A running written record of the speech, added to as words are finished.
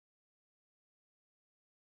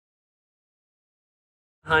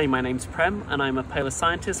Hi, my name's Prem and I'm a polar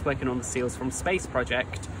scientist working on the Seals from Space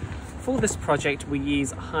project. For this project we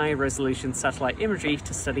use high-resolution satellite imagery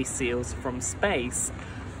to study seals from space.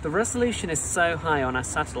 The resolution is so high on our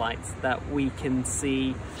satellites that we can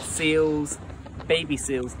see seals, baby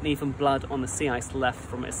seals, and even blood on the sea ice left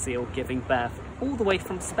from a seal giving birth all the way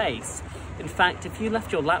from space. In fact, if you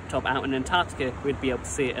left your laptop out in Antarctica, we'd be able to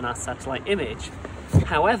see it in our satellite image.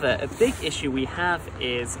 However, a big issue we have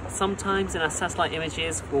is sometimes in our satellite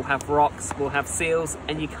images we'll have rocks, we'll have seals,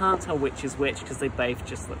 and you can't tell which is which because they both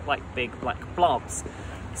just look like big black blobs.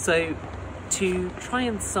 So to try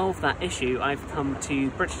and solve that issue, I've come to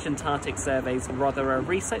British Antarctic Survey's Rothera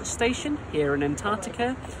research station here in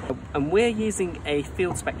Antarctica, and we're using a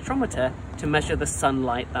field spectrometer to measure the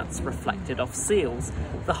sunlight that's reflected off seals.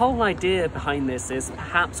 The whole idea behind this is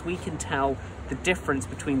perhaps we can tell the difference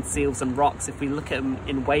between seals and rocks if we look at them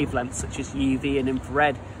in wavelengths such as UV and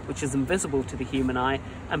infrared, which is invisible to the human eye,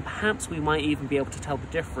 and perhaps we might even be able to tell the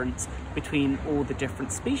difference between all the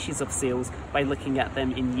different species of seals by looking at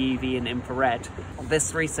them in UV and infrared.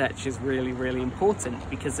 This research is really important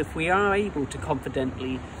because if we are able to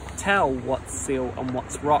confidently tell what's seal and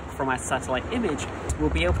what's rock from our satellite image, we'll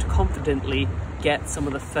be able to confidently get some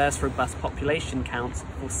of the first robust population counts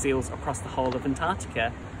for seals across the whole of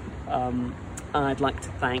Antarctica. I'd like to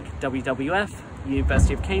thank WWF,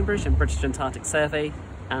 University of Cambridge and British Antarctic Survey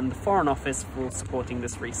and the Foreign Office for supporting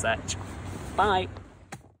this research. Bye!